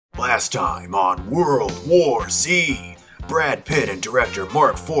Last time on World War Z, Brad Pitt and director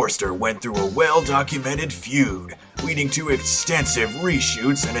Marc Forster went through a well-documented feud, leading to extensive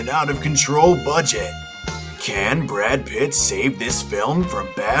reshoots and an out-of-control budget. Can Brad Pitt save this film from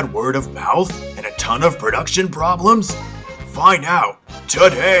bad word of mouth and a ton of production problems? Find out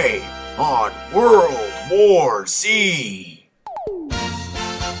today on World War Z.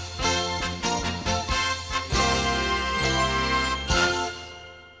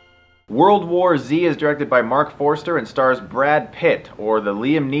 World War Z is directed by Marc Forster and stars Brad Pitt, or the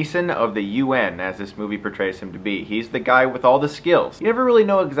Liam Neeson of the UN, as this movie portrays him to be. He's the guy with all the skills. You never really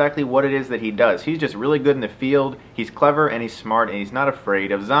know exactly what it is that he does. He's just really good in the field, he's clever and he's smart and he's not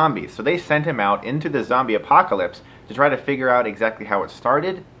afraid of zombies. So they sent him out into the zombie apocalypse to try to figure out exactly how it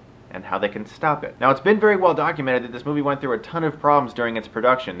started and how they can stop it. Now, it's been very well documented that this movie went through a ton of problems during its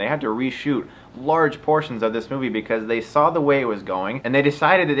production. They had to reshoot large portions of this movie because they saw the way it was going and they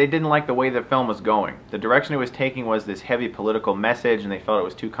decided that they didn't like the way the film was going. The direction it was taking was this heavy political message and they felt it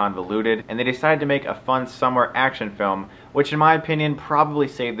was too convoluted, and they decided to make a fun summer action film, which in my opinion probably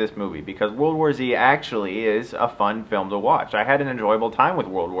saved this movie because World War Z actually is a fun film to watch. I had an enjoyable time with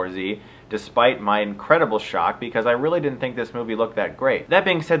World War Z despite my incredible shock because I really didn't think this movie looked that great. That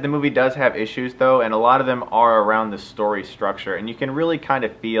being said, the movie does have issues though, and a lot of them are around the story structure, and you can really kind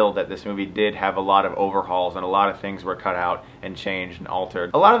of feel that this movie did have a lot of overhauls and a lot of things were cut out and changed and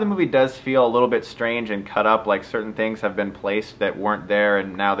altered. A lot of the movie does feel a little bit strange and cut up, like certain things have been placed that weren't there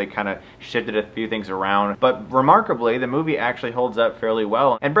and now they kind of shifted a few things around, but remarkably the movie actually holds up fairly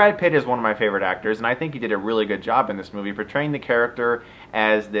well. And Brad Pitt is one of my favorite actors, and I think he did a really good job in this movie portraying the character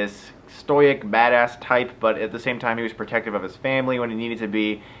as this stoic, badass type, but at the same time he was protective of his family when he needed to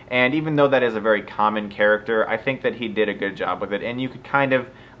be. And even though that is a very common character, I think that he did a good job with it, and you could kind of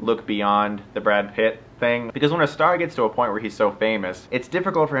look beyond the Brad Pitt thing, because when a star gets to a point where he's so famous, it's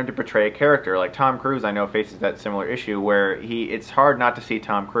difficult for him to portray a character. Like Tom Cruise, I know, faces that similar issue where it's hard not to see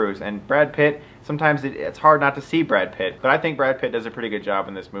Tom Cruise, and Brad Pitt, sometimes it's hard not to see Brad Pitt. But I think Brad Pitt does a pretty good job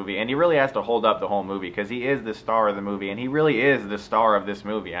in this movie, and he really has to hold up the whole movie because he is the star of the movie, and he really is the star of this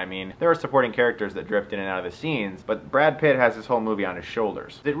movie. I mean, there are supporting characters that drift in and out of the scenes, but Brad Pitt has this whole movie on his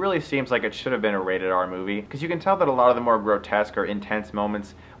shoulders. It really seems like it should have been a rated R movie because you can tell that a lot of the more grotesque or intense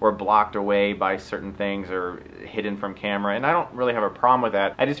moments were blocked away by certain things or hidden from camera, and I don't really have a problem with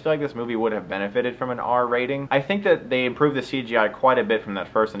that. I just feel like this movie would have benefited from an R rating. I think that they improved the CGI quite a bit from that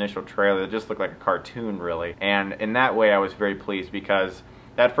first initial trailer that just looked like a cartoon, really, and in that way I was very pleased because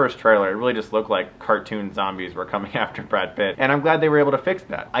that first trailer, it really just looked like cartoon zombies were coming after Brad Pitt, and I'm glad they were able to fix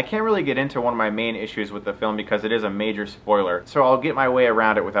that. I can't really get into one of my main issues with the film because it is a major spoiler, so I'll get my way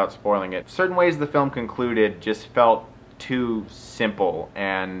around it without spoiling it. Certain ways the film concluded just felt too simple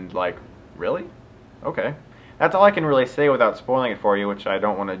and like, really? Okay. That's all I can really say without spoiling it for you, which I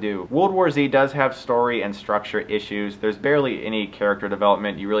don't want to do. World War Z does have story and structure issues. There's barely any character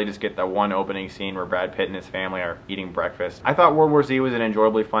development. You really just get the one opening scene where Brad Pitt and his family are eating breakfast. I thought World War Z was an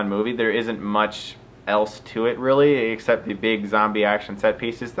enjoyably fun movie. There isn't much else to it really, except the big zombie action set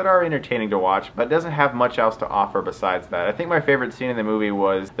pieces that are entertaining to watch, but it doesn't have much else to offer besides that. I think my favorite scene in the movie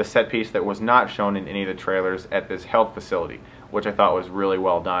was the set piece that was not shown in any of the trailers at this health facility, which I thought was really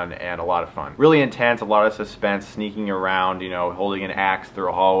well done and a lot of fun. Really intense, a lot of suspense, sneaking around, you know, holding an axe through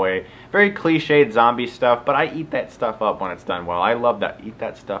a hallway. Very cliched zombie stuff, but I eat that stuff up when it's done well. I love that. Eat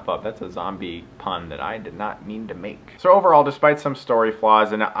that stuff up. That's a zombie pun that I did not mean to make. So overall, despite some story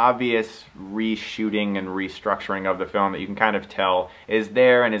flaws and an obvious reshooting and restructuring of the film that you can kind of tell is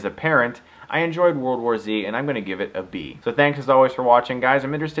there and is apparent, I enjoyed World War Z, and I'm going to give it a B. So thanks as always for watching, guys.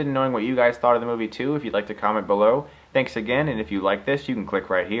 I'm interested in knowing what you guys thought of the movie too. If you'd like to comment below. Thanks again, and if you like this, you can click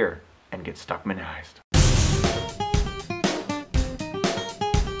right here and get Stuckmanized.